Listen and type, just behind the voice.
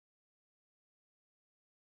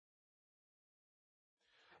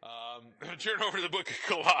Turn over to the book of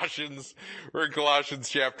Colossians. We're in Colossians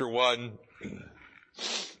chapter 1.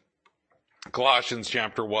 Colossians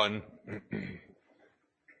chapter 1.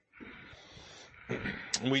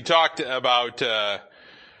 We talked about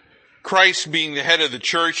Christ being the head of the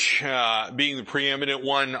church, being the preeminent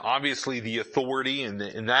one, obviously the authority,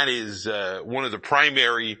 and that is one of the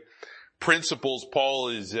primary principles Paul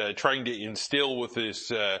is trying to instill with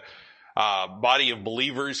this body of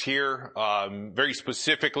believers here. Very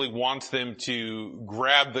specifically wants them to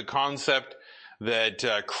grab the concept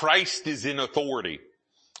that Christ is in authority,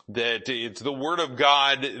 that it's the Word of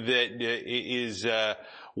God that is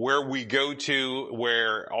where we go to,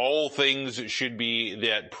 where all things should be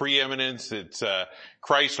that preeminence. It's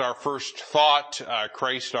Christ our first thought,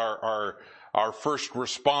 Christ our first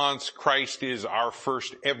response. Christ is our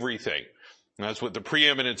first everything. And that's what the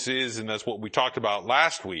preeminence is, and that's what we talked about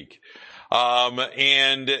last week.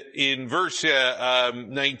 And in verse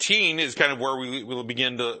 19 is kind of where we will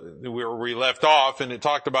begin where we left off, and it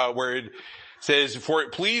talked about where it says, "For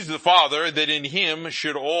it pleased the Father that in him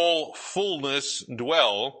should all fullness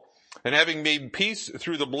dwell, and having made peace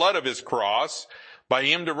through the blood of his cross, by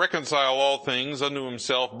him to reconcile all things unto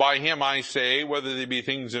himself. By him I say, whether they be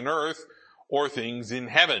things in earth or things in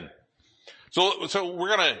heaven." So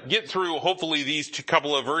we're going to get through hopefully these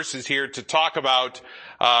couple of verses here to talk about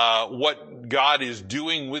what God is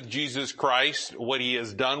doing with Jesus Christ, what he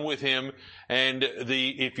has done with him, and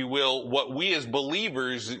if you will, what we as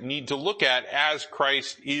believers need to look at as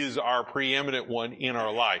Christ is our preeminent one in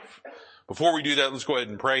our life. Before we do that, let's go ahead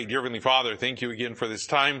and pray. Dear Heavenly Father, thank you again for this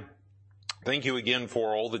time. Thank you again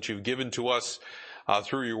for all that you've given to us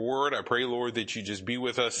through your word. I pray, Lord, that you just be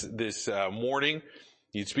with us this morning.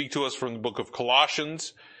 You'd speak to us from the book of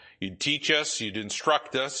Colossians. You'd teach us. You'd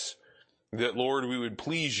instruct us. That, Lord, we would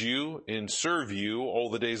please you and serve you all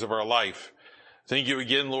the days of our life. Thank you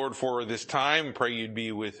again, Lord, for this time. Pray you'd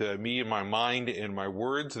be with me and my mind and my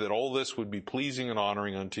words, that all this would be pleasing and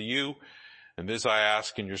honoring unto you. And this I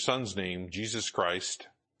ask in your Son's name, Jesus Christ.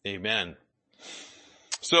 Amen.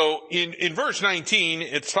 So in verse 19,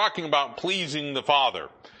 it's talking about pleasing the Father.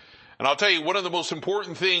 And I'll tell you, one of the most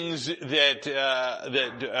important things that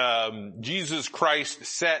Jesus Christ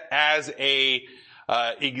set as a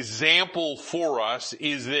example for us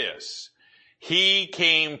is this. He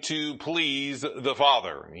came to please the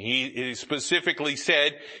Father. He specifically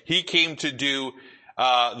said he came to do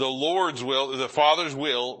the Lord's will, the Father's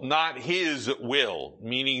will, not his will,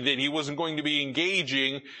 meaning that he wasn't going to be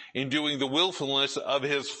engaging in doing the willfulness of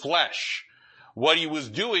his flesh. What he was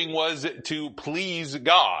doing was to please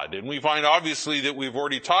God. And we find obviously that we've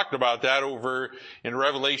already talked about that over in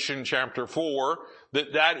Revelation chapter 4,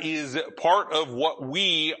 that is part of what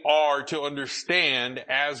we are to understand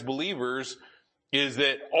as believers, is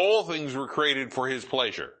that all things were created for his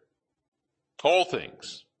pleasure. All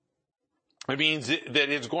things. It means that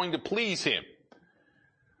it's going to please him.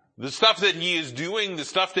 The stuff that he is doing, the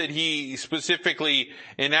stuff that he specifically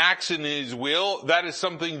enacts in his will, that is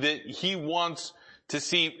something that he wants to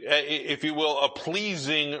see, if you will, a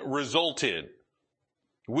pleasing result in.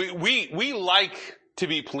 We like to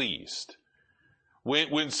be pleased.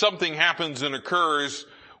 When something happens and occurs,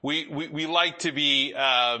 we like to be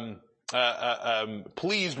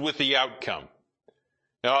pleased with the outcome.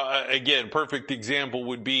 Now, again, perfect example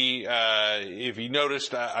would be, if you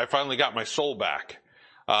noticed, I finally got my soul back.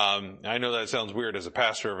 I know that sounds weird as a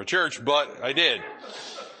pastor of a church, but I did.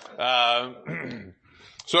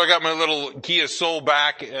 So I got my little Kia Soul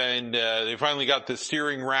back, and they finally got the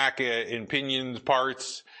steering rack and pinions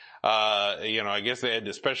parts. I guess they had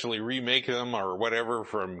to specially remake them or whatever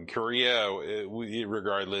from Korea.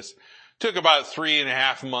 Regardless, took about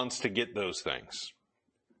 3.5 months to get those things.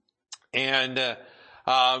 And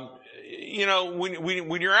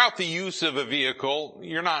when you're out the use of a vehicle,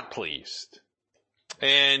 you're not pleased.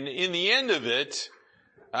 And in the end of it,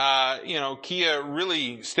 Kia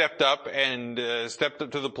really stepped up to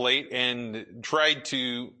the plate and tried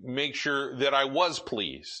to make sure that I was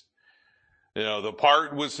pleased. The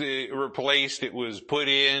part was replaced. It was put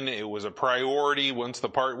in. It was a priority. Once the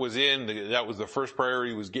part was in, that was the first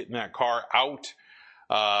priority, was getting that car out.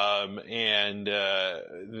 Then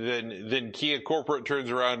Kia corporate turns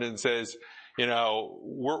around and says,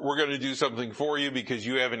 we're going to do something for you because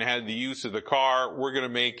you haven't had the use of the car. We're going to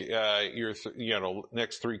make, your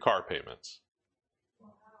next 3 car payments.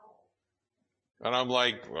 And I'm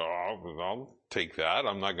like, well, I'll take that.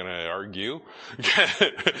 I'm not going to argue.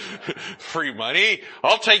 Free money.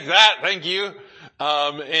 I'll take that. Thank you.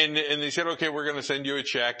 And they said, okay, we're going to send you a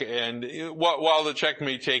check. And while the check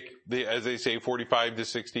may take as they say, 45 to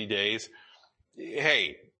 60 days,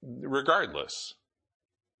 hey, regardless,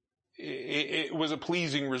 it was a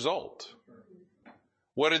pleasing result.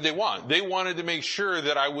 What did they want? They wanted to make sure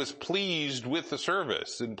that I was pleased with the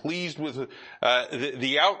service and pleased with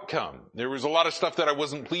the outcome. There was a lot of stuff that I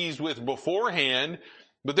wasn't pleased with beforehand,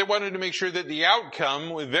 but they wanted to make sure that the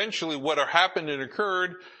outcome, eventually what happened and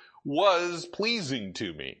occurred, was pleasing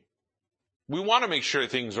to me. We want to make sure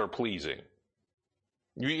things are pleasing.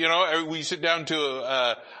 You know, when you sit down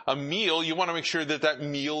to a meal, you want to make sure that that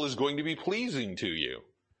meal is going to be pleasing to you.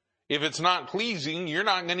 If it's not pleasing, you're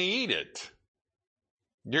not going to eat it.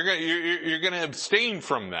 You're going to abstain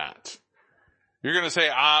from that. You're going to say,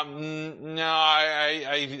 no,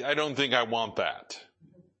 I don't think I want that.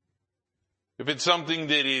 If it's something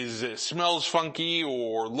that smells funky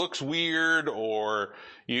or looks weird, or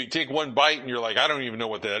you take one bite and you're like, I don't even know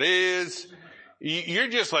what that is, you're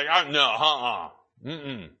just like, no,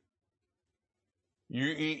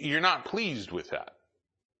 You're not pleased with that.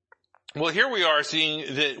 Well, here we are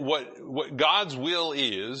seeing that what God's will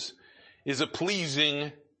is a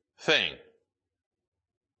pleasing thing.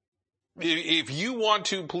 If you want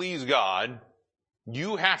to please God,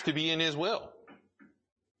 you have to be in His will.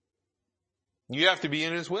 You have to be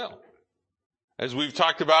in His will. As we've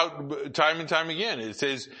talked about time and time again, it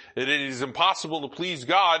says that it is impossible to please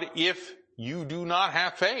God if you do not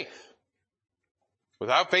have faith.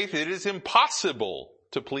 Without faith, it is impossible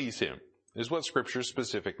to please Him, is what Scripture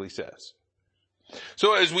specifically says.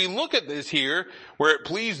 So as we look at this here, where it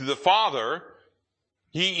pleased the Father,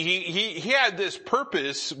 he had this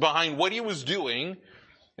purpose behind what He was doing,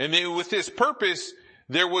 and with this purpose,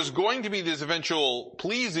 there was going to be this eventual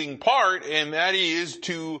pleasing part, and that is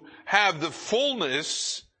to have the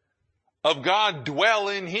fullness of God dwell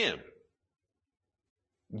in Him.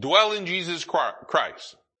 Dwell in Jesus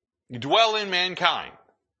Christ. Dwell in mankind.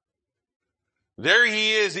 There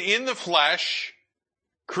He is in the flesh,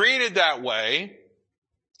 created that way,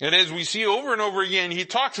 and as we see over and over again, He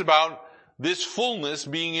talks about this fullness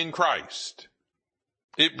being in Christ.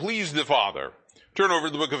 It pleased the Father. Turn over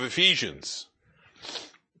to the book of Ephesians.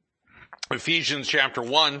 Ephesians chapter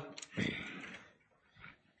 1.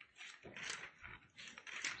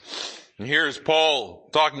 And here is Paul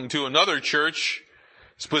talking to another church,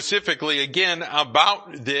 specifically again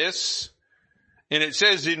about this. And it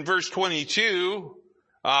says in verse 22,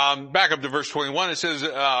 back up to verse 21, it says,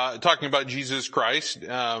 talking about Jesus Christ,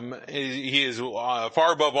 He is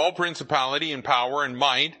far above all principality and power and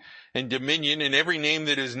might and dominion and every name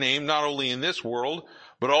that is named, not only in this world,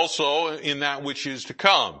 but also in that which is to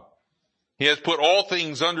come. He has put all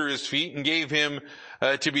things under His feet and gave Him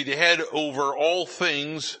to be the head over all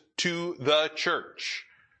things to the church.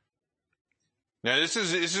 Now this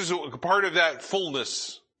is a part of that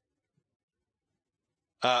fullness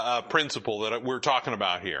principle that we're talking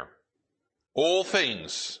about here. All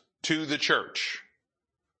things to the church.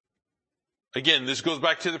 Again, this goes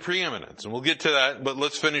back to the preeminence, and we'll get to that, but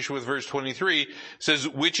let's finish with verse 23. It says,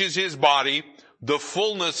 which is His body, the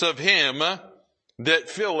fullness of Him that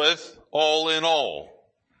filleth all in all.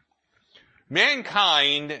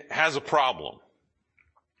 Mankind has a problem.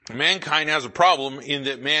 Mankind has a problem in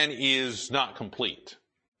that man is not complete.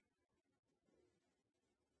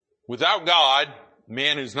 Without God,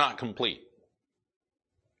 man is not complete.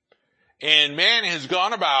 And man has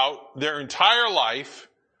gone about their entire life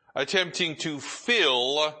attempting to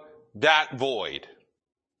fill that void,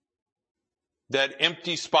 that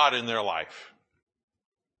empty spot in their life.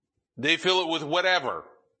 They fill it with whatever.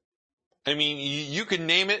 I mean, you can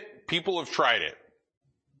name it. People have tried it.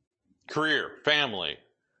 Career, family,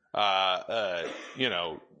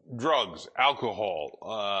 drugs,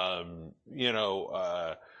 alcohol,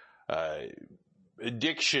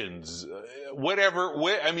 addictions, whatever.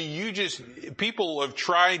 People have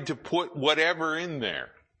tried to put whatever in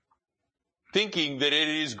there, thinking that it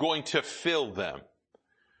is going to fill them,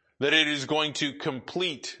 that it is going to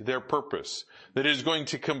complete their purpose, that it is going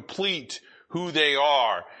to complete who they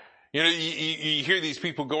are. You hear these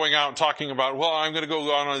people going out and talking about, well, I'm going to go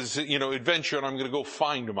on this, adventure and I'm going to go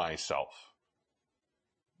find myself.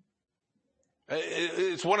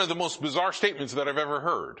 It's one of the most bizarre statements that I've ever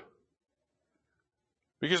heard.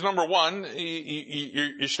 Because number one,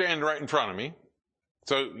 you're standing right in front of me.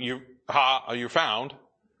 So you're found.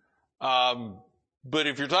 But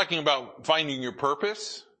if you're talking about finding your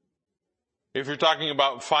purpose, if you're talking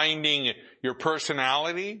about finding your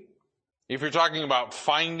personality, if you're talking about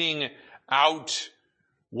finding out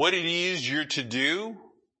what it is you're to do,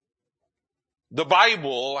 the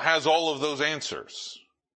Bible has all of those answers.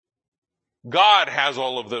 God has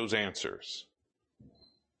all of those answers.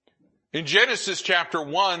 In Genesis chapter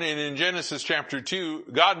 1 and in Genesis chapter 2,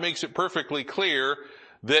 God makes it perfectly clear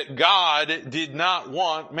that God did not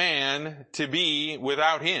want man to be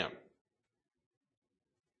without him.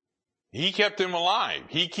 He kept him alive.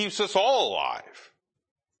 He keeps us all alive.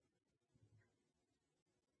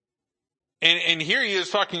 And here he is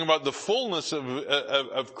talking about the fullness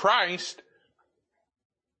of Christ.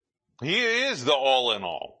 He is the all in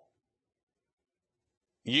all.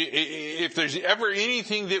 If there's ever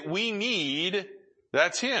anything that we need,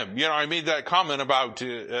 that's him. You know, I made that comment about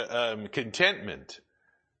contentment.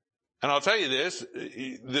 And I'll tell you this,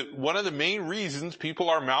 one of the main reasons people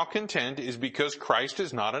are malcontent is because Christ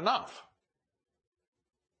is not enough.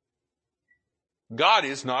 God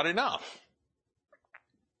is not enough.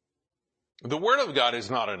 The Word of God is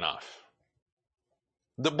not enough.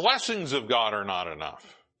 The blessings of God are not enough.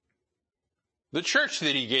 The church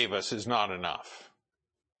that he gave us is not enough.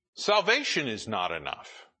 Salvation is not enough.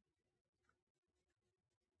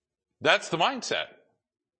 That's the mindset.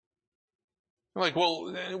 Like,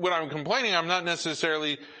 well, when I'm complaining, I'm not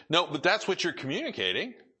necessarily, no, but that's what you're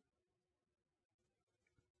communicating.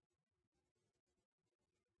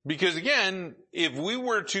 Because again, if we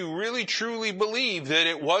were to really truly believe that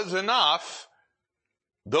it was enough,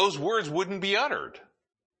 those words wouldn't be uttered.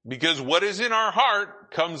 Because what is in our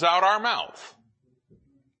heart comes out our mouth.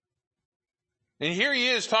 And here he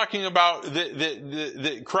is talking about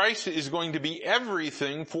that Christ is going to be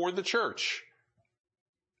everything for the church.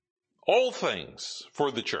 All things for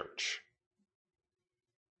the church.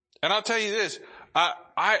 And I'll tell you this,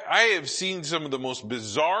 I have seen some of the most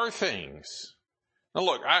bizarre things. Now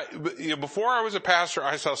look, before I was a pastor,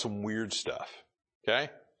 I saw some weird stuff. Okay?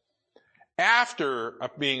 After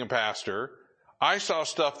being a pastor, I saw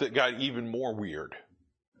stuff that got even more weird.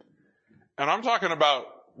 And I'm talking about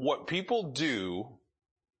what people do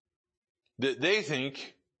that they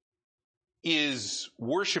think is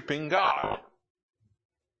worshiping God.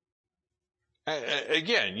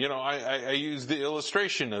 Again, you know, I use the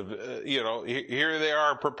illustration of, you know, here they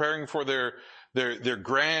are preparing for their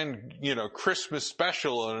grand, you know, Christmas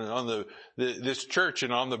special on this church,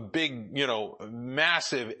 and on the big, you know,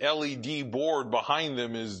 massive LED board behind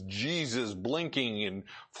them is Jesus blinking and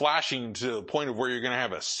flashing to the point of where you're going to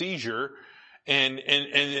have a seizure.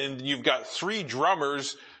 And you've got 3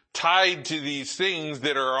 drummers tied to these things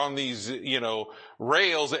that are on these, you know,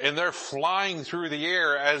 rails, and they're flying through the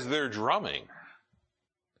air as they're drumming.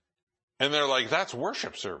 And they're like, that's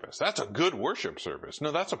worship service. That's a good worship service.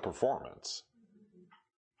 No, that's a performance.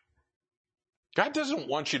 God doesn't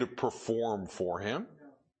want you to perform for him.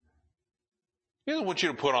 He doesn't want you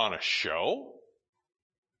to put on a show.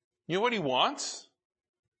 You know what he wants?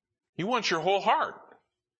 He wants your whole heart.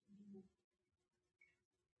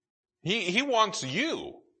 He wants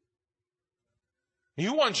you. He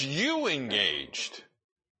wants you engaged.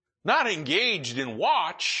 Not engaged in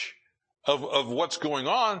watch of what's going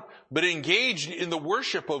on, but engaged in the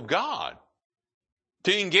worship of God.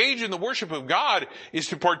 To engage in the worship of God is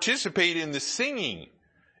to participate in the singing,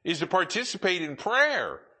 is to participate in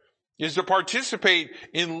prayer, is to participate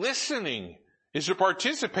in listening, is to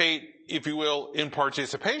participate, if you will, in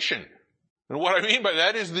participation. And what I mean by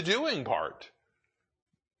that is the doing part.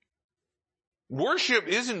 Worship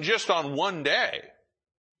isn't just on one day.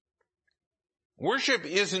 Worship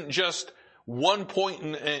isn't just one point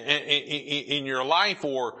in your life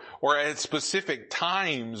or at specific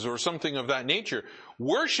times or something of that nature.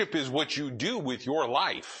 Worship is what you do with your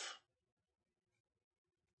life.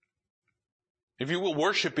 If you will,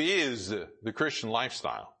 worship is the Christian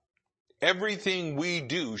lifestyle. Everything we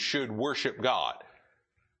do should worship God.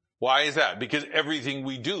 Why is that? Because everything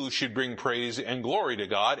we do should bring praise and glory to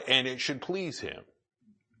God, and it should please him.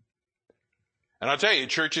 And I'll tell you,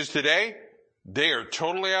 churches today, they are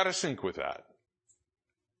totally out of sync with that.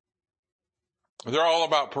 They're all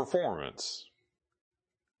about performance.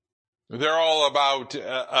 They're all about,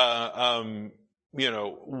 you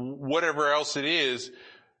know, whatever else it is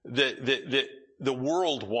that the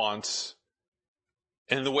world wants,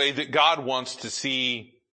 and the way that God wants to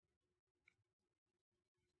see,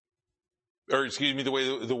 or excuse me, the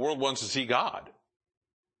way the world wants to see God.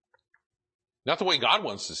 Not the way God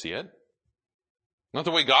wants to see it. Not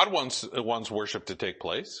the way God wants worship to take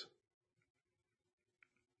place.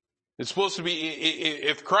 It's supposed to be,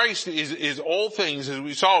 if Christ is all things, as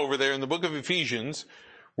we saw over there in the book of Ephesians,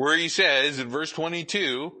 where he says in verse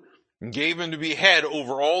 22, gave him to be head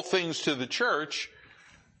over all things to the church,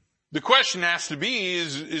 the question has to be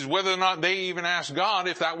is whether or not they even asked God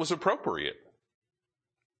if that was appropriate.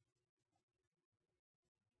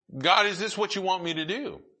 God, is this what you want me to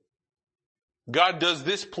do? God, does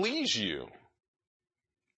this please you?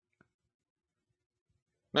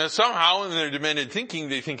 Now somehow in their demented thinking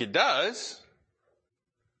they think it does.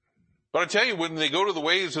 But I tell you, when they go to the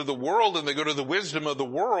ways of the world and they go to the wisdom of the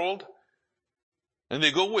world, and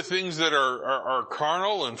they go with things that are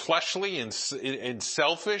carnal and fleshly and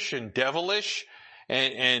selfish and devilish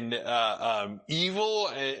and evil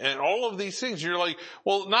and all of these things, you're like,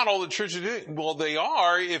 well, not all the churches do it. Well, they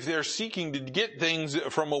are if they're seeking to get things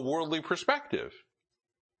from a worldly perspective.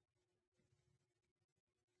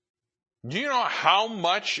 Do you know how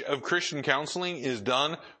much of Christian counseling is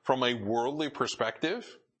done from a worldly perspective?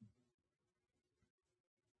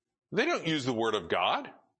 They don't use the Word of God.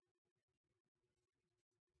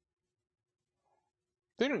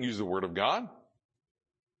 They don't use the Word of God.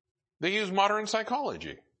 They use modern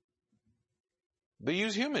psychology. They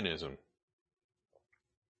use humanism.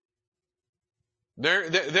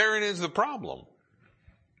 Therein is the problem.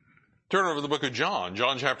 Turn over to the book of John,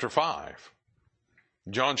 John chapter 5.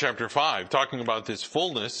 John chapter 5, talking about this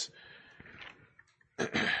fullness.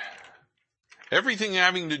 Everything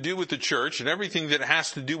having to do with the church and everything that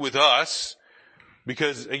has to do with us,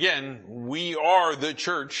 because again, we are the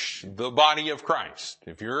church, the body of Christ.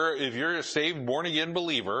 If you're a saved, born again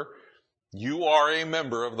believer, you are a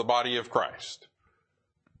member of the body of Christ.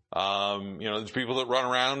 There's people that run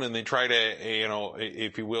around and they try to,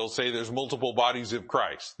 if you will, say there's multiple bodies of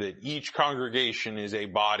Christ, that each congregation is a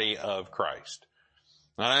body of Christ.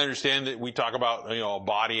 And I understand that we talk about, a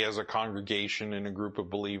body as a congregation and a group of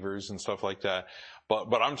believers and stuff like that.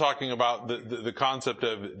 But I'm talking about the concept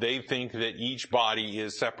of they think that each body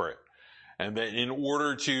is separate. And that in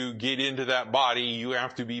order to get into that body, you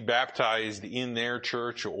have to be baptized in their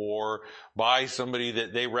church or by somebody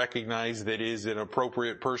that they recognize that is an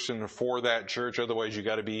appropriate person for that church. Otherwise, you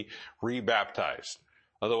got to be rebaptized.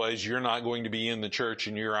 Otherwise, you're not going to be in the church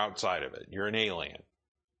and you're outside of it. You're an alien.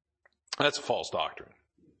 That's a false doctrine.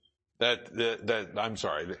 I'm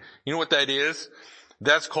sorry. You know what that is?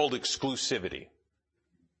 That's called exclusivity.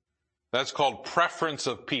 That's called preference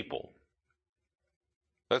of people.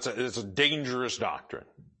 It's a dangerous doctrine.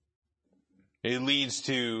 It leads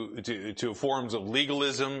to forms of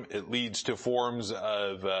legalism. It leads to forms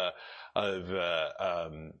of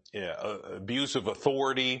abuse of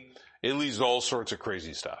authority. It leads to all sorts of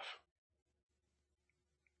crazy stuff.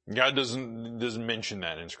 God doesn't mention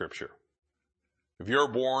that in Scripture. If you're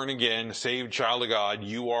a born again, saved child of God,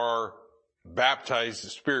 you are baptized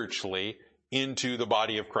spiritually into the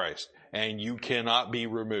body of Christ, and you cannot be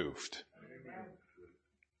removed.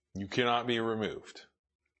 You cannot be removed.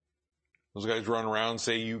 Those guys run around and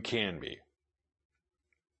say you can be.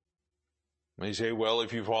 They say, well,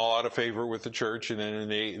 if you fall out of favor with the church and then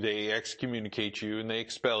they excommunicate you and they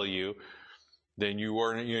expel you, then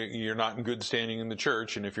you're not in good standing in the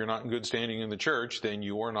church. And if you're not in good standing in the church, then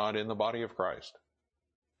you are not in the body of Christ.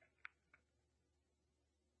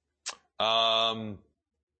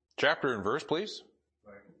 Chapter and verse, please.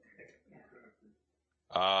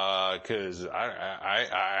 Cause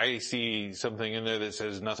I see something in there that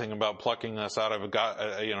says nothing about plucking us out of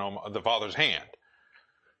the Father's hand.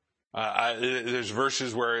 There's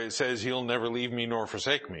verses where it says He'll never leave me nor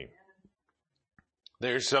forsake me.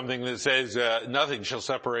 There's something that says, nothing shall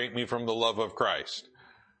separate me from the love of Christ.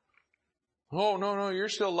 Oh, no, you're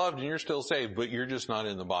still loved and you're still saved, but you're just not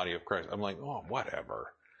in the body of Christ. I'm like, oh,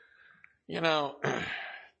 whatever.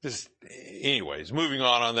 Anyways, moving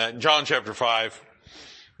on that. John chapter 5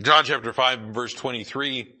 verse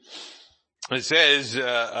 23, it says,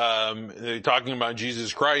 talking about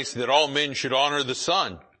Jesus Christ, that all men should honor the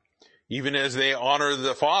Son, even as they honor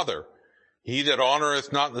the Father. He that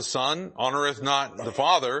honoreth not the Son, honoreth not the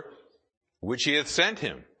Father, which he hath sent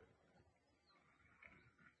him.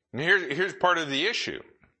 And here's part of the issue.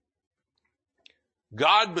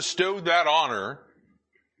 God bestowed that honor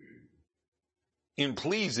in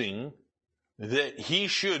pleasing that he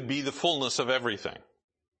should be the fullness of everything.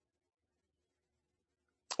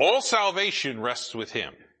 All salvation rests with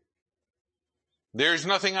him. There's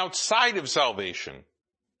nothing outside of salvation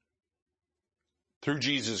through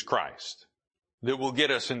Jesus Christ that will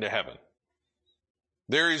get us into heaven.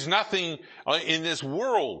 There is nothing in this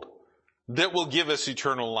world that will give us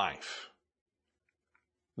eternal life.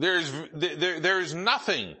 There is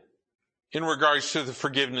nothing in regards to the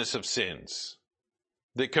forgiveness of sins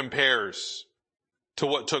that compares to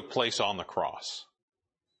what took place on the cross.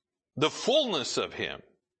 The fullness of him,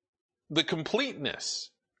 the completeness,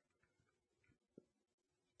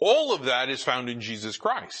 all of that is found in Jesus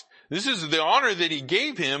Christ. This is the honor that he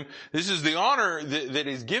gave him. This is the honor that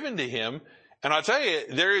is given to him. And I'll tell you,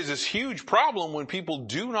 there is this huge problem when people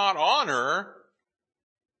do not honor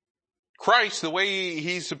Christ the way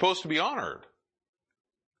he's supposed to be honored.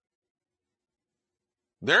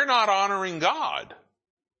 They're not honoring God.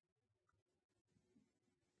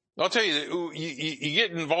 I'll tell you, you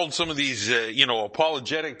get involved in some of these,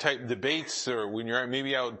 apologetic type debates, or when you're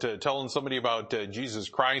maybe out telling somebody about Jesus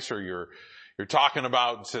Christ, or you're talking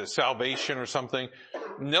about salvation or something,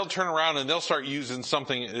 and they'll turn around and they'll start using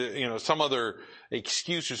something, some other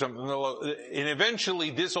excuse or something. And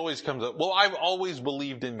eventually this always comes up. Well, I've always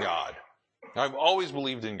believed in God. I've always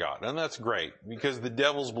believed in God. And that's great, because the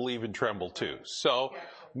devils believe and tremble too. So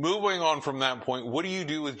moving on from that point, what do you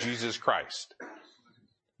do with Jesus Christ?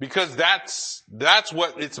 Because that's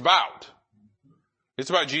what it's about. It's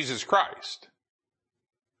about Jesus Christ.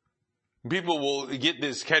 People will get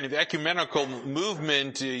this kind of ecumenical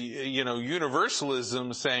movement,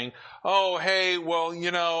 universalism, saying, oh, hey, well,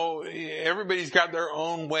 everybody's got their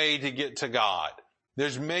own way to get to God.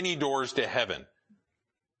 There's many doors to heaven.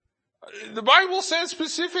 The Bible says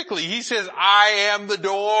specifically, he says, I am the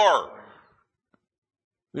door.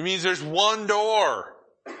 It means there's one door.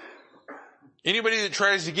 Anybody that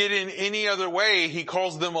tries to get in any other way, he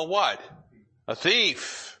calls them a what? A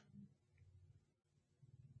thief.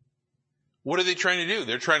 What are they trying to do?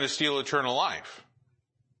 They're trying to steal eternal life.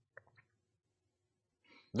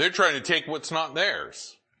 They're trying to take what's not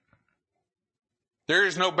theirs. There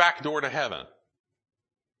is no back door to heaven.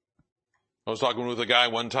 I was talking with a guy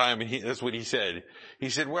one time, and that's what he said. He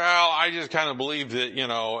said, well, I just kind of believe that,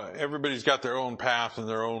 everybody's got their own path and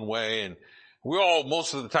their own way, and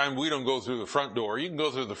most of the time, we don't go through the front door. You can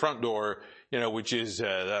go through the front door, which is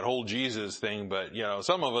that whole Jesus thing, but,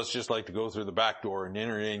 some of us just like to go through the back door and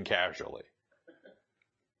enter in casually.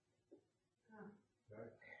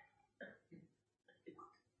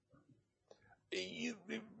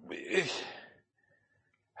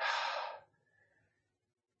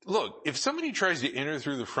 Look, if somebody tries to enter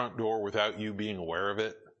through the front door without you being aware of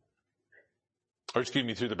it,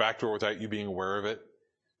 through the back door without you being aware of it,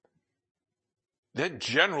 that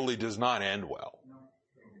generally does not end well.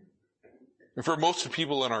 And for most of the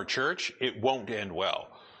people in our church, it won't end well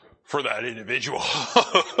for that individual.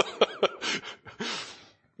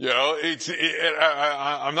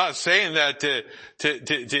 I'm not saying that to say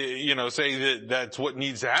that that's what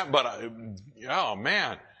needs to happen, but oh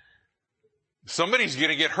man, somebody's going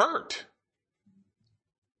to get hurt.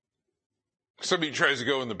 Somebody tries to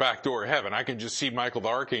go in the back door of heaven. I can just see Michael the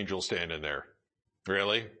Archangel standing there.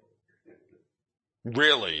 Really?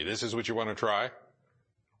 Really? This is what you want to try?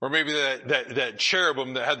 Or maybe that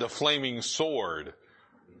cherubim that had the flaming sword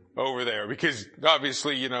over there, because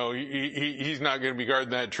obviously, he's not going to be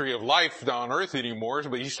guarding that tree of life on earth anymore,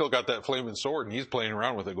 but he's still got that flaming sword and he's playing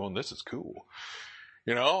around with it going, this is cool.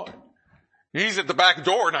 He's at the back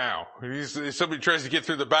door now. Somebody tries to get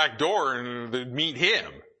through the back door and they meet him.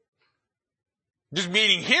 Just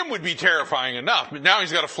meeting him would be terrifying enough, but now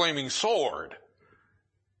he's got a flaming sword.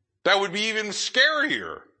 That would be even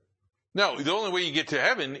scarier. No, the only way you get to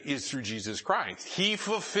heaven is through Jesus Christ. He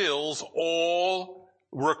fulfills all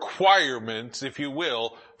requirements, if you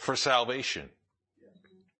will, for salvation.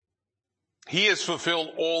 He has fulfilled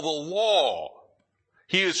all the law.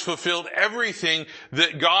 He has fulfilled everything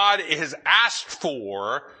that God has asked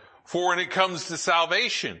for when it comes to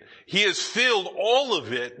salvation. He has filled all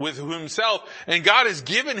of it with himself, and God has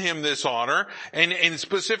given him this honor, and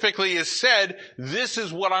specifically has said, this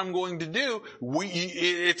is what I'm going to do.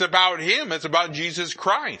 It's about him. It's about Jesus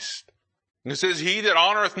Christ. And it says, he that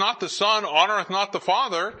honoreth not the Son, honoreth not the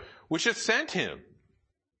Father, which hath sent him.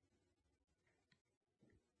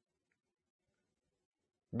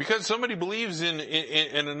 Because somebody believes in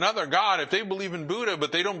another God, if they believe in Buddha,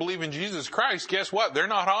 but they don't believe in Jesus Christ, guess what? They're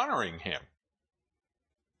not honoring him.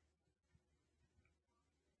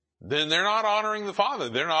 Then they're not honoring the Father.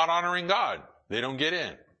 They're not honoring God. They don't get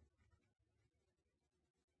in.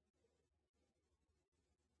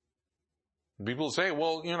 People say,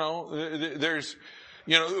 well, there's,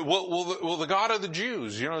 the God of the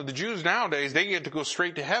Jews, the Jews nowadays, they get to go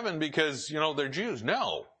straight to heaven because, they're Jews.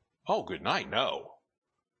 No. Oh, good night. No.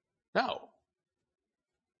 No.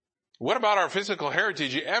 What about our physical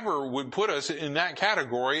heritage ever would put us in that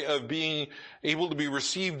category of being able to be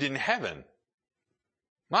received in heaven?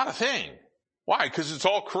 Not a thing. Why? Because it's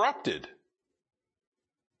all corrupted.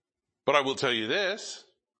 But I will tell you this,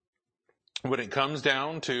 when it comes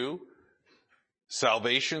down to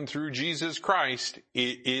salvation through Jesus Christ,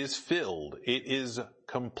 it is filled. It is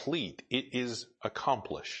complete. It is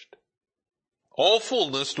accomplished. All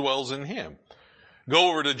fullness dwells in him.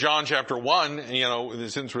 Go over to John chapter 1,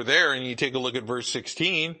 since we're there, and you take a look at verse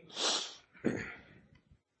 16.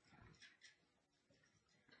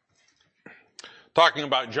 Talking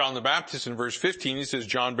about John the Baptist in verse 15, he says,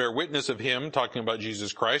 John bare witness of him, talking about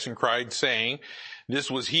Jesus Christ, and cried, saying,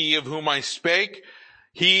 this was he of whom I spake.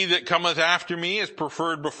 He that cometh after me is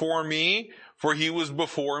preferred before me, for he was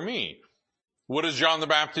before me. What is John the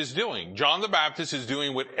Baptist doing? John the Baptist is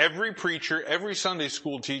doing what every preacher, every Sunday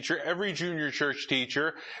school teacher, every junior church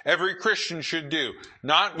teacher, every Christian should do.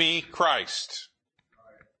 Not me, Christ.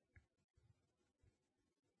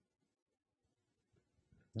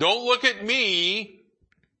 Don't look at me.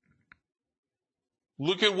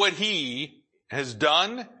 Look at what he has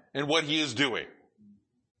done and what he is doing.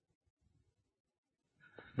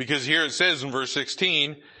 Because here it says in verse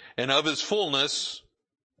 16, and of his fullness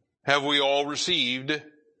have we all received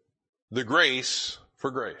the grace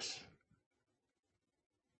for grace.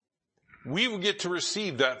 We will get to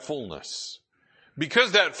receive that fullness.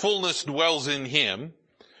 Because that fullness dwells in him,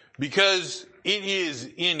 because it is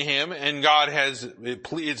in him, and God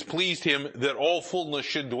it's pleased him that all fullness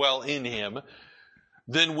should dwell in him,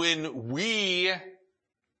 then when we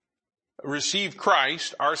receive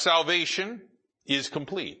Christ, our salvation is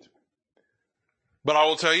complete. But I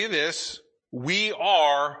will tell you this, we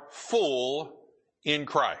are full in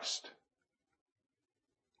Christ.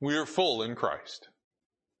 We are full in Christ.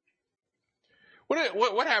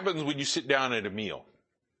 What happens when you sit down at a meal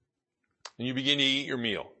and you begin to eat your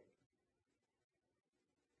meal?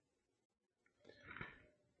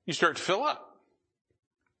 You start to fill up.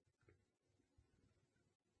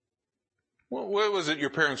 What was it your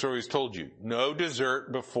parents always told you? No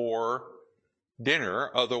dessert before dinner,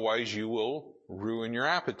 otherwise you will ruin your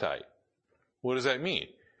appetite. What does that mean?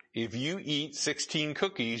 If you eat 16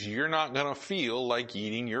 cookies, you're not going to feel like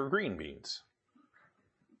eating your green beans.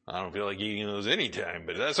 I don't feel like eating those anytime,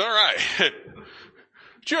 but that's all right. But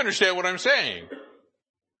you understand what I'm saying?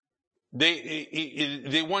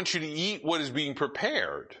 They want you to eat what is being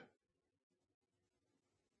prepared.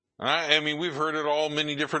 I mean, we've heard it all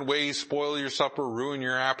many different ways: spoil your supper, ruin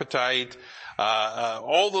your appetite,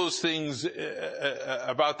 all those things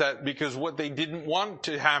about that, because what they didn't want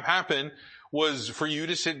to have happen was for you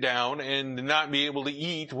to sit down and not be able to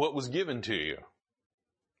eat what was given to you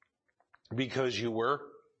because you were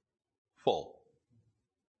full.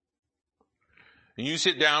 And you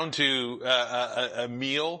sit down to a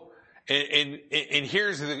meal, and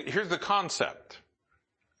here's the concept.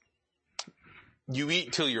 You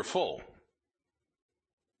eat till you're full.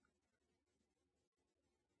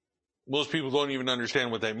 Most people don't even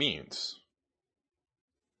understand what that means.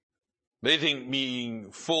 They think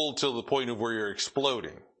being full till the point of where you're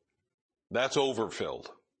exploding. That's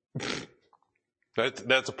overfilled.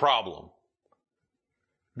 That's a problem.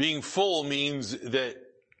 Being full means that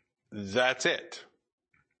that's it.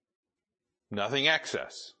 Nothing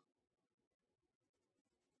excess.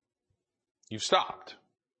 You've stopped.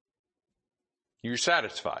 You're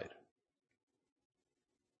satisfied.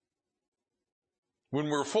 When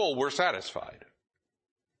we're full, we're satisfied.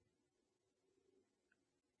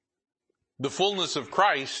 The fullness of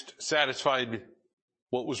Christ satisfied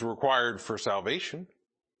what was required for salvation.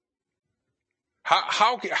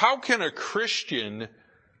 How can a Christian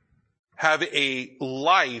have a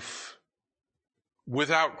life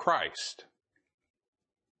without Christ?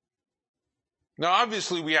 Now,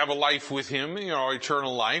 obviously, we have a life with him,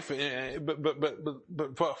 eternal life,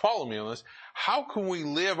 but follow me on this. How can we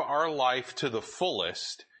live our life to the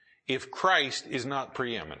fullest if Christ is not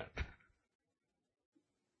preeminent?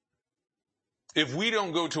 If we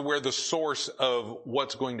don't go to where the source of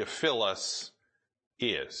what's going to fill us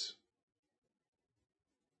is.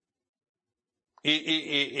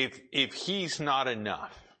 If he's not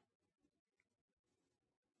enough,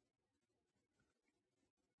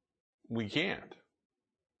 we can't.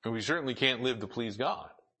 And we certainly can't live to please God.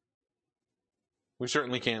 We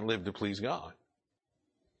certainly can't live to please God.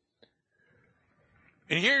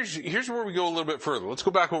 And here's where we go a little bit further. Let's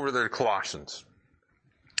go back over there to Colossians.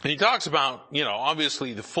 And he talks about,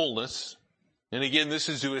 obviously the fullness. And again, this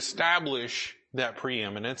is to establish that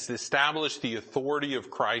preeminence, to establish the authority of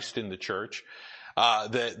Christ in the church.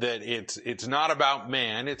 That it's not about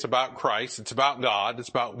man, it's about Christ, it's about God, it's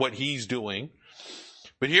about what he's doing.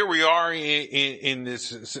 But here we are in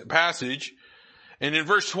this passage, and in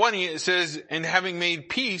verse 20 it says, and having made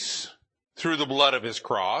peace through the blood of his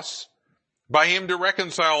cross, by him to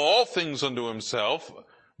reconcile all things unto himself,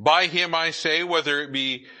 by him I say, whether it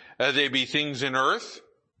be they be things in earth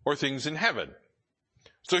or things in heaven.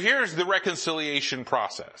 So here's the reconciliation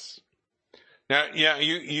process. Now,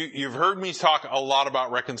 you've heard me talk a lot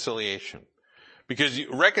about reconciliation, because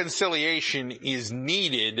reconciliation is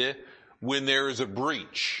needed when there is a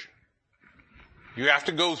breach. You have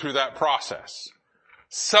to go through that process.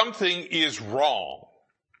 Something is wrong.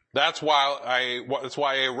 That's why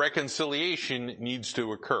a reconciliation needs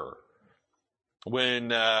to occur.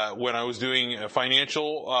 When I was doing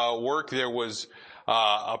financial work, there was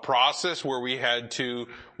a process where we had to,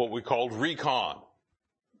 what we called recon.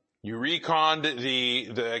 You reconned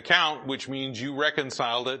the account, which means you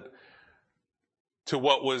reconciled it to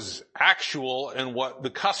what was actual and what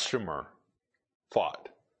the customer thought.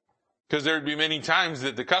 Because there would be many times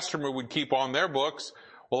that the customer would keep on their books,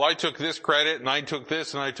 well, I took this credit and I took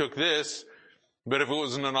this and I took this, but if it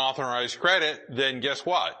wasn't an authorized credit, then guess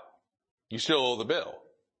what? You still owe the bill.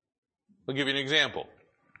 I'll give you an example.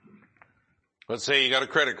 Let's say you got a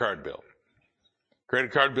credit card bill.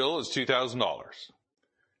 Credit card bill is $2,000.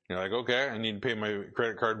 You're like, okay, I need to pay my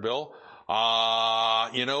credit card bill.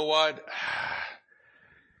 You know what?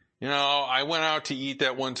 I went out to eat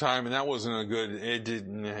that one time and that wasn't it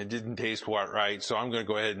didn't taste quite right. So I'm going to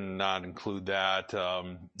go ahead and not include that.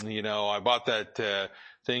 I bought that,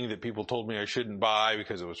 thing that people told me I shouldn't buy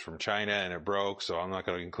because it was from China and it broke. So I'm not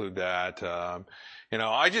going to include that.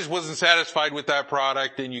 I just wasn't satisfied with that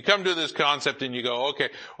product. And you come to this concept and you go, okay,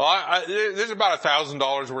 well, there's about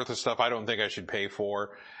 $1,000 worth of stuff I don't think I should pay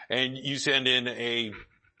for. And you send in a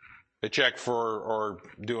check or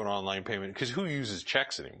do an online payment, because who uses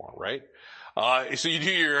checks anymore, right? So you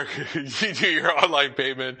do your online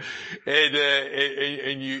payment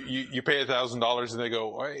and you pay $1,000 and they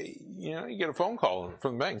go, you get a phone call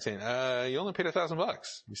from the bank saying, you only paid $1,000.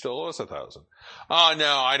 You still owe us $1,000. Oh,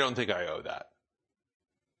 no, I don't think I owe that.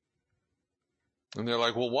 And they're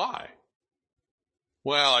like, well, why?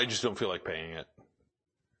 Well, I just don't feel like paying it.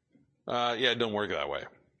 It don't work that way.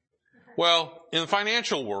 Well, in the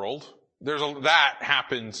financial world, that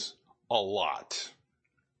happens a lot.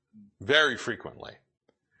 Very frequently.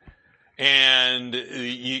 And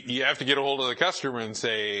you have to get a hold of the customer and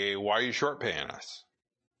say, why are you short paying us?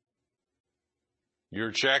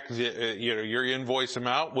 Your check, your invoice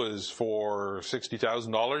amount was for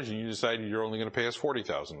 $60,000 and you decided you're only going to pay us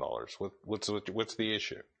 $40,000. What's the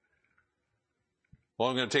issue? Well,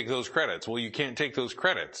 I'm going to take those credits. Well, you can't take those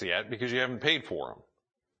credits yet because you haven't paid for them.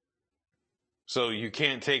 So you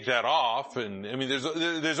can't take that off. And I mean,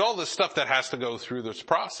 there's all this stuff that has to go through this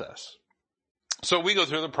process. So we go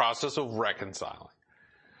through the process of reconciling.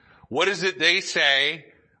 What is it they say?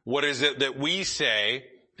 What is it that we say?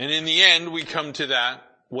 And in the end, we come to that,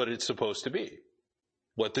 what it's supposed to be.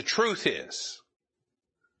 What the truth is.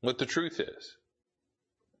 What the truth is.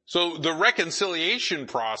 So the reconciliation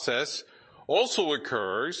process also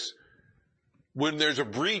occurs when there's a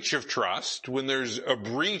breach of trust, when there's a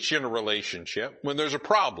breach in a relationship, when there's a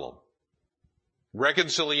problem.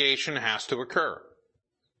 Reconciliation has to occur.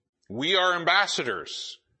 We are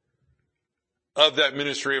ambassadors of that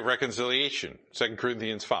ministry of reconciliation. 2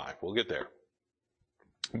 Corinthians 5. We'll get there.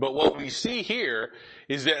 But what we see here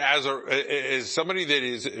is that as somebody that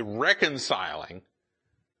is reconciling,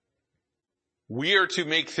 we are to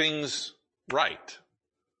make things right.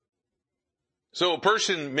 So a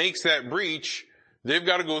person makes that breach, they've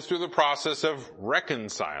got to go through the process of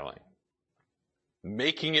reconciling,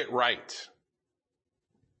 making it right.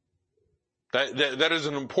 That is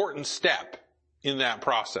an important step in that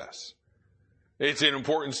process. It's an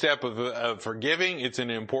important step of forgiving. It's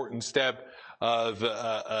an important step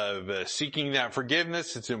of seeking that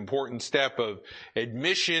forgiveness. It's an important step of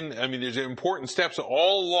admission. I mean, there's important steps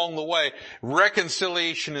all along the way.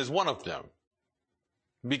 Reconciliation is one of them.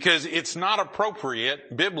 Because it's not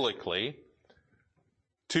appropriate biblically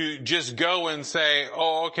to just go and say,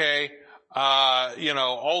 oh, okay,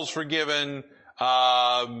 all's forgiven,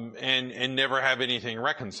 and never have anything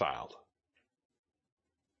reconciled.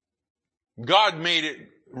 God made it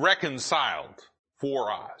reconciled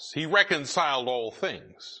for us. He reconciled all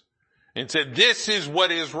things and said, this is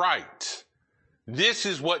what is right. This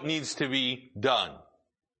is what needs to be done.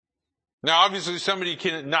 Now, obviously, somebody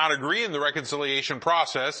can not agree in the reconciliation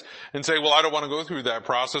process and say, well, I don't want to go through that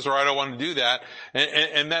process, or I don't want to do that,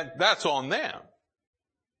 and that's on them.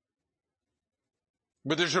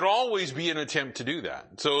 But there should always be an attempt to do that.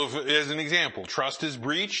 So if, as an example, trust is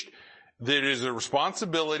breached, there is a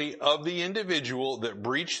responsibility of the individual that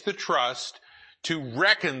breached the trust to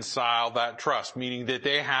reconcile that trust, meaning that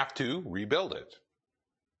they have to rebuild it.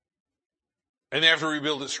 And they have to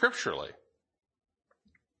rebuild it scripturally.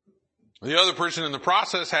 The other person in the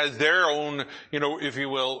process has their own, if you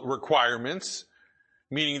will, requirements,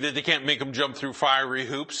 meaning that they can't make them jump through fiery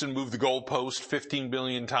hoops and move the goalpost 15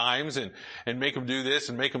 billion times and make them do this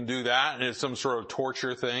and make them do that, and it's some sort of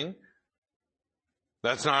torture thing.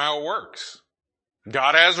 That's not how it works.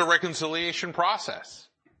 God has a reconciliation process,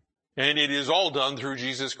 and it is all done through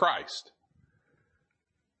Jesus Christ.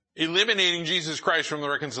 Eliminating Jesus Christ from the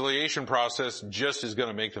reconciliation process just is going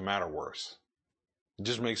to make the matter worse. It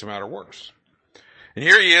just makes the matter worse. And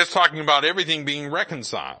here he is talking about everything being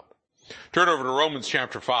reconciled. Turn over to Romans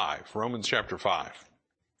chapter 5. Romans chapter 5.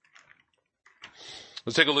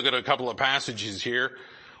 Let's take a look at a couple of passages here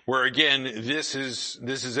where again this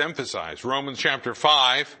is emphasized. Romans chapter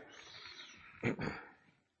 5.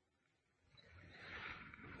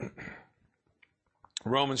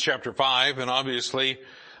 Romans chapter 5, and obviously,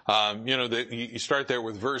 you start there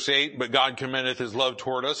with verse 8, but God commendeth his love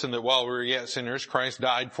toward us, and that while we were yet sinners, Christ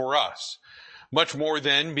died for us. Much more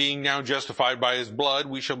then, being now justified by his blood,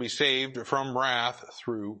 we shall be saved from wrath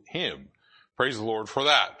through him. Praise the Lord for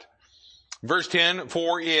that. Verse 10,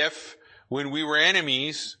 for if, when we were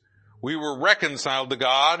enemies, we were reconciled to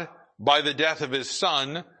God by the death of his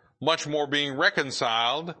Son, much more being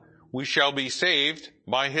reconciled, we shall be saved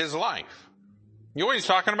by his life. You know what he's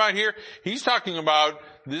talking about here? He's talking about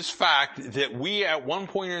this fact that we at one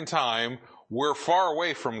point in time were far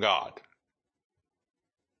away from God.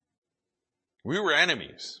 We were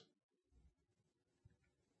enemies.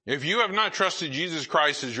 If you have not trusted Jesus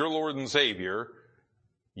Christ as your Lord and Savior,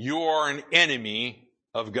 you are an enemy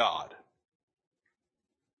of God.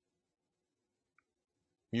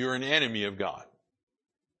 You're an enemy of God.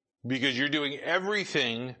 Because you're doing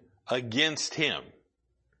everything against him.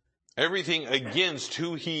 Everything against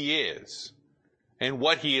who he is and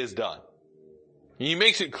what he has done. And he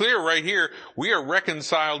makes it clear right here, we are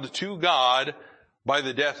reconciled to God by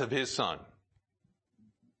the death of his Son.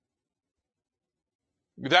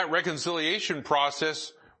 That reconciliation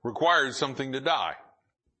process requires something to die.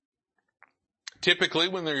 Typically,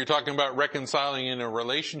 when you're talking about reconciling in a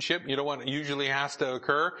relationship, you know what usually has to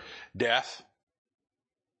occur? Death.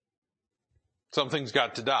 Something's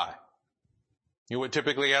got to die. You know what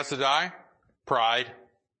typically has to die? Pride.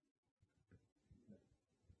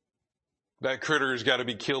 That critter's got to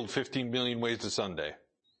be killed 15 million ways to Sunday.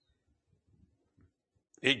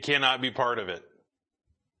 It cannot be part of it.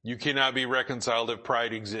 You cannot be reconciled if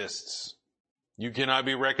pride exists. You cannot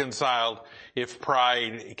be reconciled if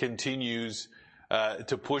pride continues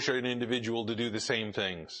to push an individual to do the same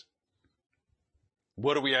things.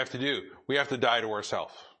 What do we have to do? We have to die to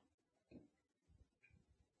ourselves.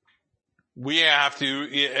 We have to,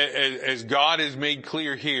 as God has made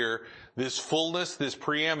clear here, this fullness, this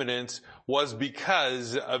preeminence was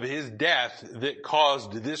because of his death that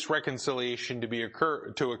caused this reconciliation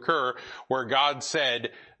to occur, where God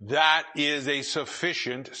said, that is a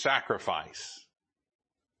sufficient sacrifice.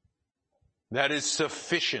 That is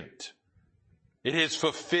sufficient. It has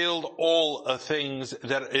fulfilled all the things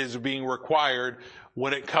that is being required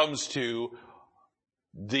when it comes to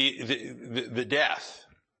the death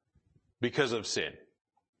because of sin.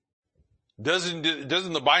 Doesn't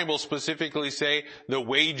the Bible specifically say the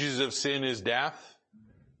wages of sin is death?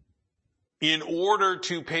 In order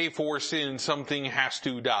to pay for sin, something has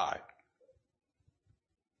to die.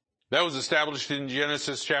 That was established in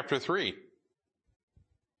Genesis chapter 3.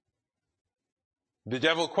 The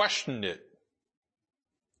devil questioned it.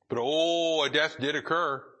 But a death did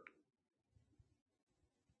occur.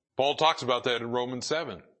 Paul talks about that in Romans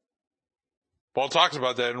 7.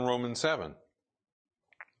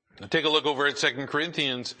 Now take a look over at 2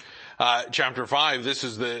 Corinthians chapter 5. This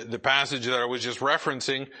is the passage that I was just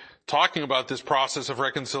referencing, talking about this process of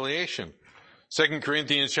reconciliation. 2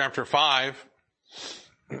 Corinthians chapter 5.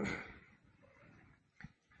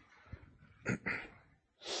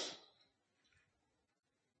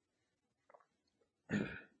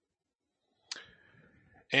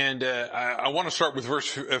 And I want to start with verse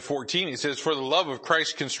 14. He says, for the love of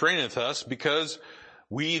Christ constraineth us, because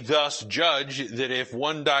we thus judge that if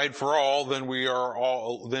one died for all, then we're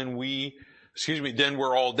all dead,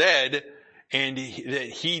 and that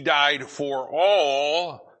he died for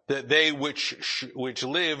all, that they which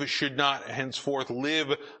live should not henceforth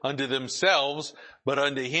live unto themselves, but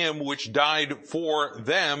unto him which died for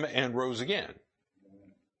them and rose again.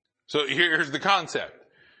 So here's the concept.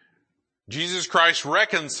 Jesus Christ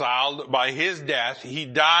reconciled by his death. He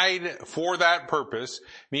died for that purpose,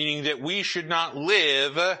 meaning that we should not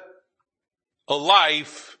live a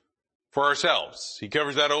life for ourselves. He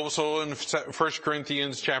covers that also in 1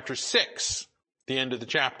 Corinthians chapter 6, the end of the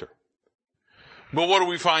chapter. But what do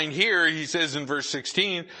we find here? He says in verse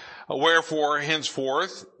 16, wherefore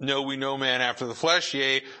henceforth know we no man after the flesh,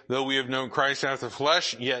 yea, though we have known Christ after the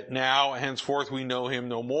flesh, yet now henceforth we know him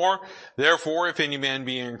no more. Therefore, if any man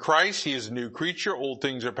be in Christ, he is a new creature. Old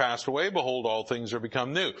things are passed away. Behold, all things are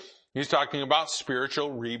become new. He's talking about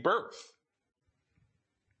spiritual rebirth.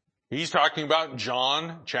 He's talking about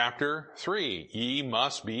John chapter 3. Ye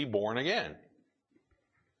must be born again.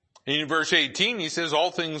 In verse 18, he says,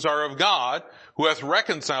 all things are of God, who hath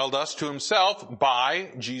reconciled us to himself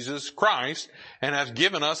by Jesus Christ, and hath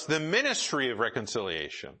given us the ministry of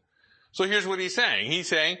reconciliation. So here's what he's saying. He's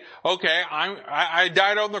saying, okay, I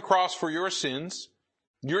died on the cross for your sins.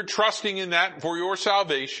 You're trusting in that for your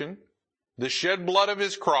salvation, the shed blood of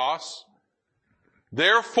his cross.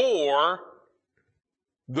 Therefore,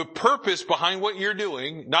 the purpose behind what you're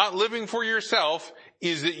doing, not living for yourself,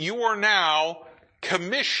 is that you are now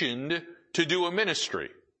commissioned to do a ministry.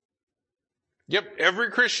 Yep,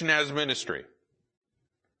 every Christian has a ministry.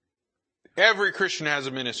 Every Christian has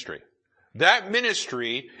a ministry. That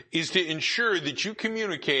ministry is to ensure that you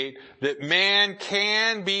communicate that man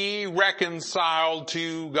can be reconciled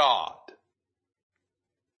to God.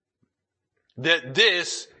 That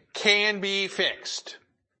this can be fixed.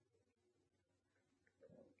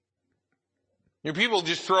 You know, people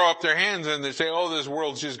just throw up their hands and they say, oh, this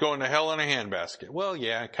world's just going to hell in a handbasket. Well,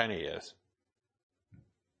 yeah, it kind of is.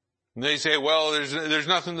 And they say, well, there's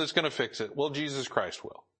nothing that's going to fix it. Well, Jesus Christ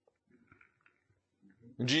will.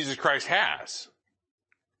 And Jesus Christ has.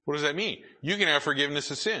 What does that mean? You can have forgiveness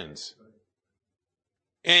of sins.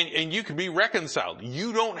 And you can be reconciled.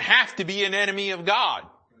 You don't have to be an enemy of God.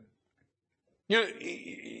 You know,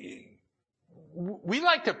 we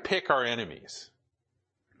like to pick our enemies.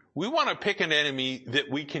 We want to pick an enemy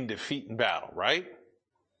that we can defeat in battle, right?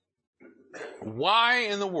 Why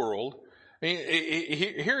in the world? I mean,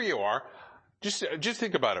 here you are. Just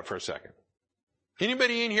think about it for a second.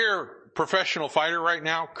 Anybody in here professional fighter right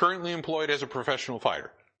now, currently employed as a professional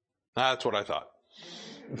fighter? That's what I thought.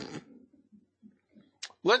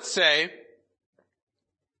 Let's say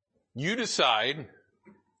you decide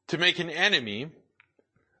to make an enemy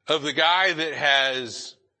of the guy that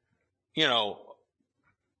has, you know,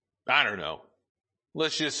 I don't know,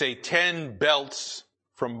 let's just say 10 belts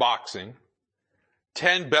from boxing,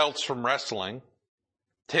 10 belts from wrestling,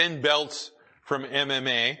 10 belts from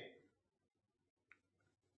MMA,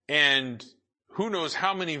 and who knows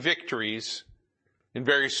how many victories in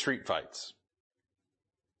various street fights.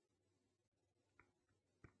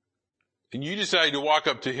 And you decide to walk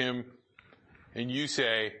up to him and you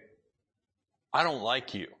say, I don't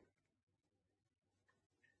like you.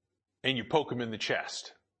 And you poke him in the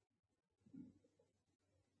chest.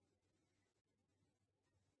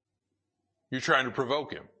 You're trying to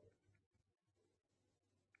provoke him.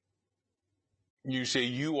 You say,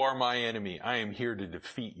 you are my enemy. I am here to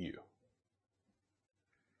defeat you.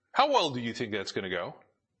 How well do you think that's going to go?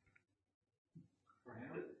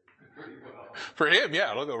 For him,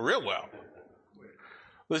 yeah, it'll go real well.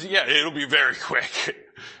 Listen, yeah, it'll be very quick.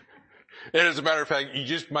 And as a matter of fact, you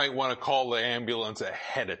just might want to call the ambulance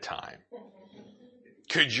ahead of time.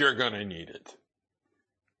 Because you're going to need it.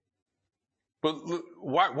 But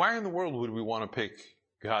why in the world would we want to pick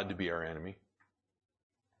God to be our enemy?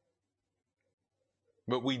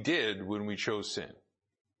 But we did when we chose sin.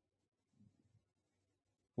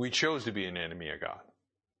 We chose to be an enemy of God.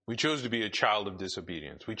 We chose to be a child of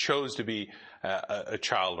disobedience. We chose to be a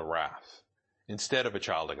child of wrath instead of a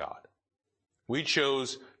child of God. We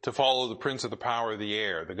chose to follow the prince of the power of the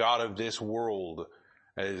air, the God of this world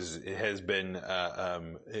has been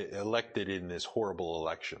elected in this horrible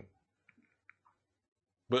election.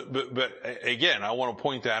 But again, I want to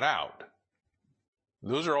point that out.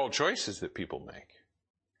 Those are all choices that people make.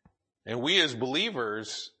 And we as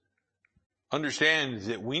believers understand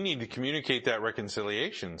that we need to communicate that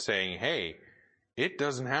reconciliation, saying, hey, it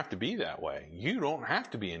doesn't have to be that way. You don't have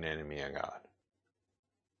to be an enemy of God.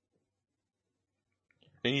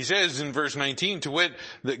 And he says in verse 19, to wit,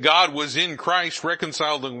 that God was in Christ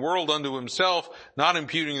reconciling the world unto himself, not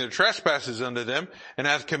imputing their trespasses unto them, and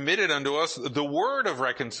hath committed unto us the word of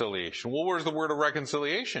reconciliation. Well, where's the word of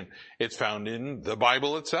reconciliation? It's found in the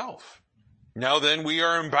Bible itself. Now then, we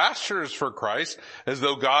are ambassadors for Christ, as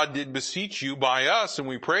though God did beseech you by us, and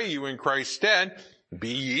we pray you in Christ's stead, be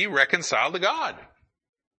ye reconciled to God.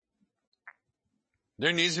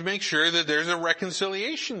 There needs to make sure that there's a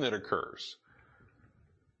reconciliation that occurs.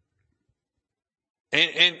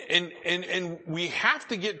 And we have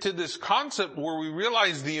to get to this concept where we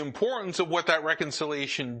realize the importance of what that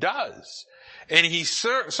reconciliation does. And he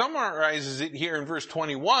summarizes it here in verse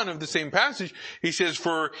 21 of the same passage. He says,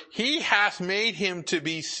 for he hath made him to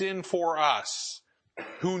be sin for us,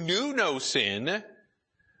 who knew no sin,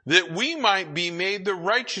 that we might be made the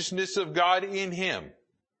righteousness of God in him.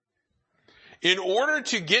 In order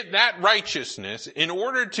to get that righteousness, in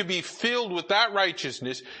order to be filled with that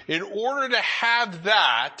righteousness, in order to have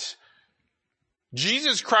that,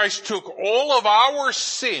 Jesus Christ took all of our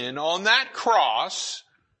sin on that cross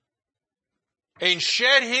and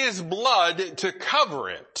shed his blood to cover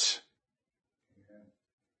it.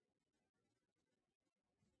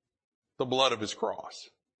 The blood of his cross.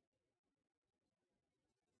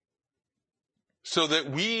 So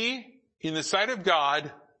that we, in the sight of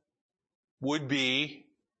God, would be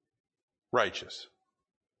righteous.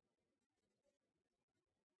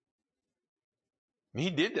 He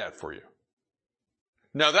did that for you.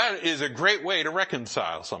 Now that is a great way to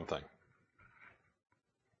reconcile something.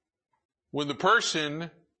 When the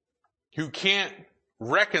person who can't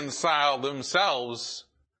reconcile themselves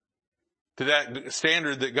to that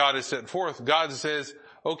standard that God has set forth, God says,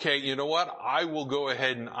 okay, you know what? I will go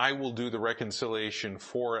ahead and I will do the reconciliation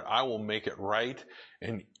for it. I will make it right.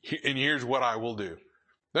 And here's what I will do.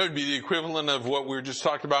 That would be the equivalent of what we were just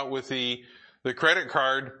talking about with the credit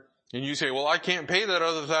card. And you say, well, I can't pay that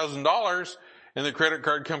other $1,000. And the credit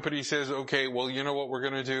card company says, okay, well, you know what we're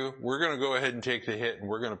going to do? We're going to go ahead and take the hit and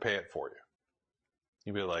we're going to pay it for you.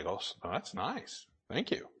 You'd be like, oh, that's nice.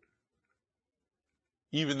 Thank you.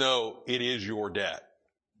 Even though it is your debt.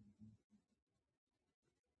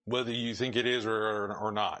 Whether you think it is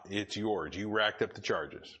or not, it's yours. You racked up the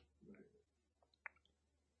charges.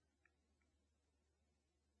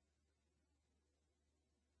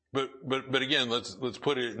 But again, let's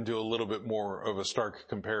put it into a little bit more of a stark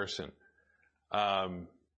comparison.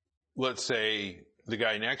 Let's say the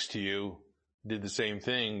guy next to you did the same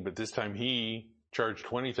thing, but this time he charged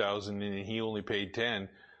 $20,000 and he only paid $10,000,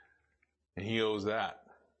 and he owes that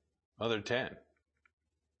other $10,000.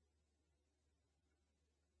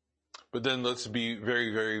 But then let's be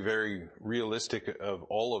very, very, very realistic of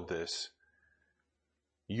all of this.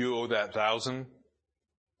 You owe that $1,000.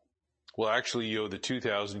 Well, actually, you owe the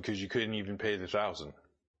 $2,000 because you couldn't even pay the $1,000.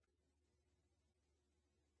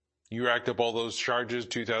 You racked up all those charges,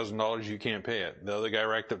 $2,000, you can't pay it. The other guy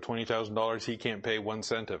racked up $20,000, he can't pay 1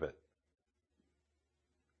 cent of it.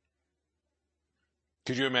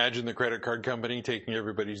 Could you imagine the credit card company taking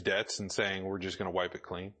everybody's debts and saying, we're just going to wipe it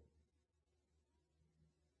clean?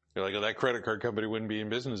 You're like, oh, that credit card company wouldn't be in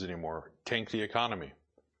business anymore. Tank the economy.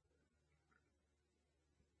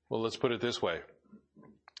 Well, let's put it this way.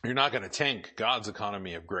 You're not going to tank God's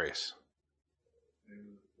economy of grace.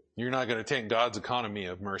 You're not going to tank God's economy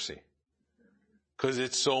of mercy. Because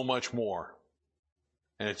it's so much more.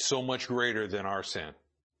 And it's so much greater than our sin.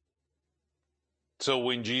 So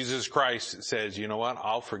when Jesus Christ says, you know what,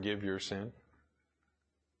 I'll forgive your sin.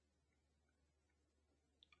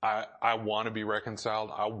 I want to be reconciled.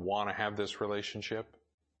 I want to have this relationship.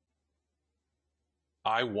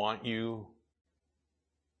 I want you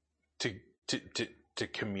to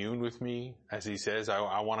commune with me, as he says.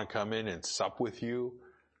 I want to come in and sup with you.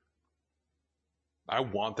 I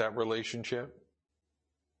want that relationship.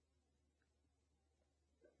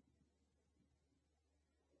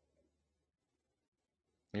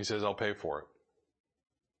 He says, I'll pay for it.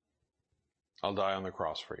 I'll die on the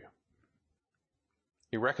cross for you.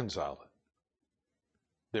 He reconciled it.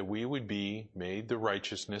 That we would be made the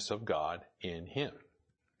righteousness of God in him.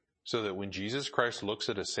 So that when Jesus Christ looks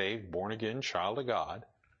at a saved, born-again child of God,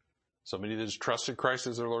 somebody that has trusted Christ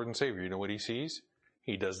as their Lord and Savior, you know what he sees?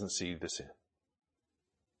 He doesn't see the sin.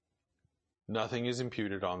 Nothing is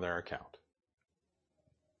imputed on their account.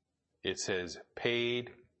 It says, paid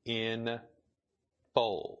in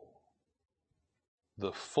full.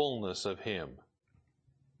 The fullness of him.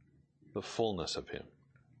 The fullness of him.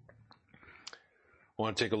 I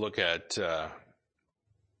want to take a look at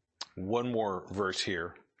one more verse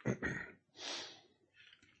here.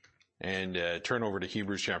 And turn over to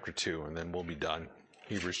Hebrews chapter 2, and then we'll be done.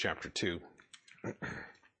 Hebrews chapter 2.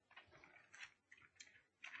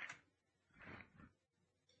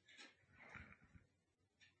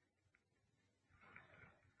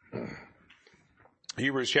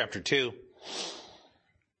 Hebrews chapter 2.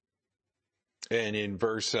 And in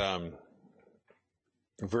verse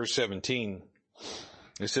 17,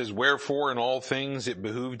 it says, wherefore in all things it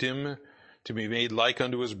behooved him to be made like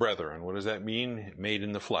unto his brethren. What does that mean? Made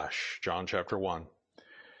in the flesh. John chapter 1.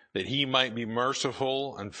 That he might be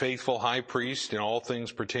merciful and faithful high priest in all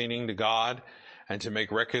things pertaining to God, and to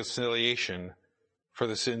make reconciliation for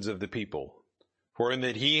the sins of the people. For in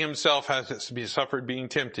that he himself hath suffered being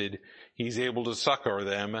tempted, he's able to succor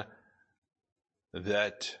them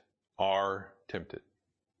that are tempted.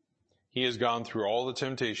 He has gone through all the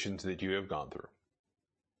temptations that you have gone through.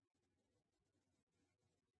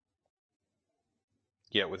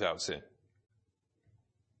 Yet without sin.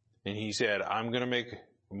 And he said, I'm going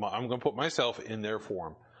to put myself in their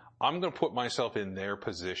form. I'm going to put myself in their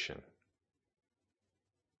position.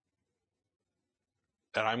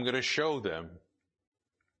 And I'm going to show them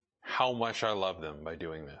how much I love them by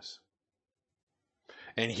doing this.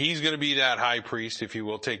 And he's going to be that high priest, if you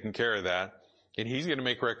will, taking care of that. And he's going to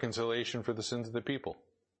make reconciliation for the sins of the people.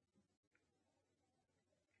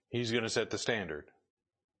 He's going to set the standard.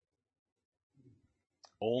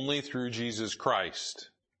 Only through Jesus Christ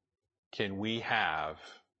can we have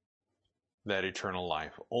that eternal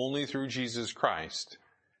life. Only through Jesus Christ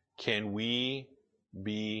can we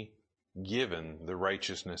be given the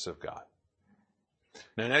righteousness of God.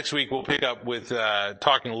 Now next week we'll pick up with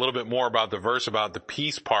talking a little bit more about the verse about the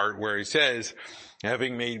peace part, where he says,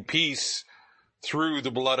 having made peace through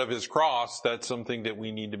the blood of his cross. That's something that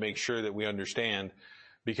we need to make sure that we understand,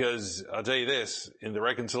 because I'll tell you this, in the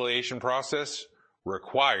reconciliation process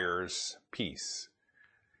requires peace.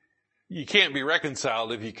 You can't be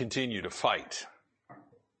reconciled if you continue to fight.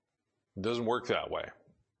 It doesn't work that way.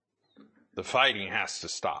 The fighting has to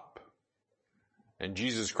stop. And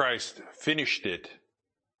Jesus Christ finished it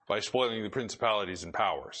by spoiling the principalities and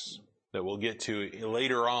powers that we'll get to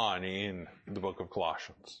later on in the book of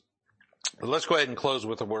Colossians. But let's go ahead and close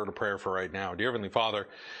with a word of prayer for right now. Dear Heavenly Father,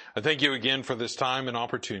 I thank you again for this time and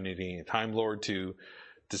opportunity, time, Lord, to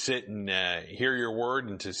sit and hear your word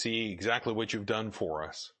and to see exactly what you've done for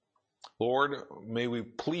us. Lord, may we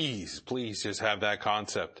please just have that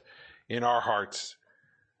concept in our hearts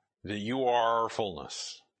that you are our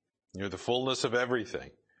fullness. You're the fullness of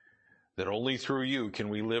everything. That only through you can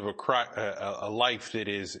we live a life that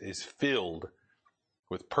is filled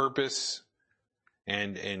with purpose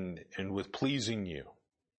and with pleasing you.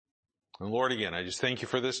 And Lord, again, I just thank you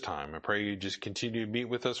for this time. I pray you just continue to meet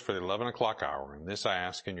with us for the 11 o'clock hour. And this I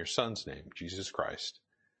ask in your Son's name, Jesus Christ.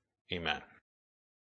 Amen.